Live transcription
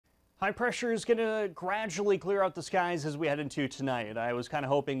High pressure is going to gradually clear out the skies as we head into tonight. I was kind of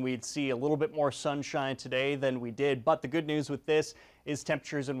hoping we'd see a little bit more sunshine today than we did, but the good news with this is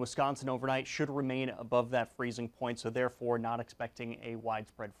temperatures in Wisconsin overnight should remain above that freezing point, so therefore not expecting a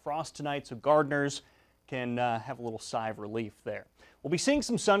widespread frost tonight, so gardeners can have a little sigh of relief there. We'll be seeing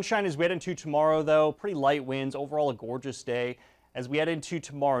some sunshine as we head into tomorrow, though. Pretty light winds, overall a gorgeous day. As we head into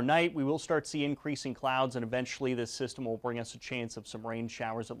tomorrow night, we will start to see increasing clouds, and eventually this system will bring us a chance of some rain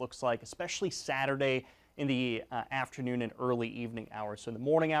showers, it looks like, especially Saturday in the afternoon and early evening hours. So in the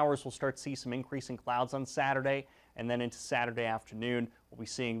morning hours, we'll start to see some increasing clouds on Saturday, and then into Saturday afternoon, we'll be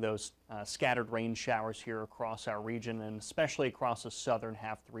seeing those scattered rain showers here across our region, and especially across the southern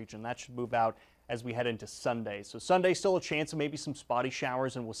half of the region. That should move out as we head into Sunday. So Sunday, still a chance of maybe some spotty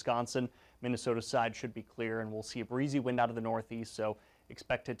showers in Wisconsin. Minnesota side should be clear, and we'll see a breezy wind out of the northeast, so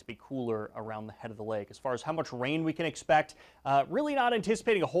expect it to be cooler around the head of the lake. As far as how much rain we can expect, really not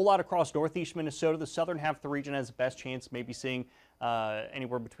anticipating a whole lot across northeast Minnesota. The southern half of the region has the best chance, maybe seeing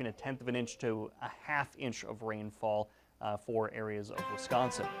anywhere between a 1/10 of an inch to a 1/2 inch of rainfall for areas of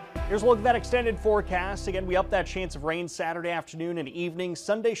Wisconsin. Here's a look at that extended forecast. Again, we up that chance of rain Saturday afternoon and evening.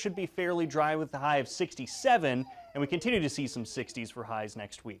 Sunday should be fairly dry with the high of 67, and we continue to see some 60s for highs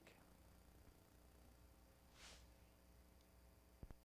next week.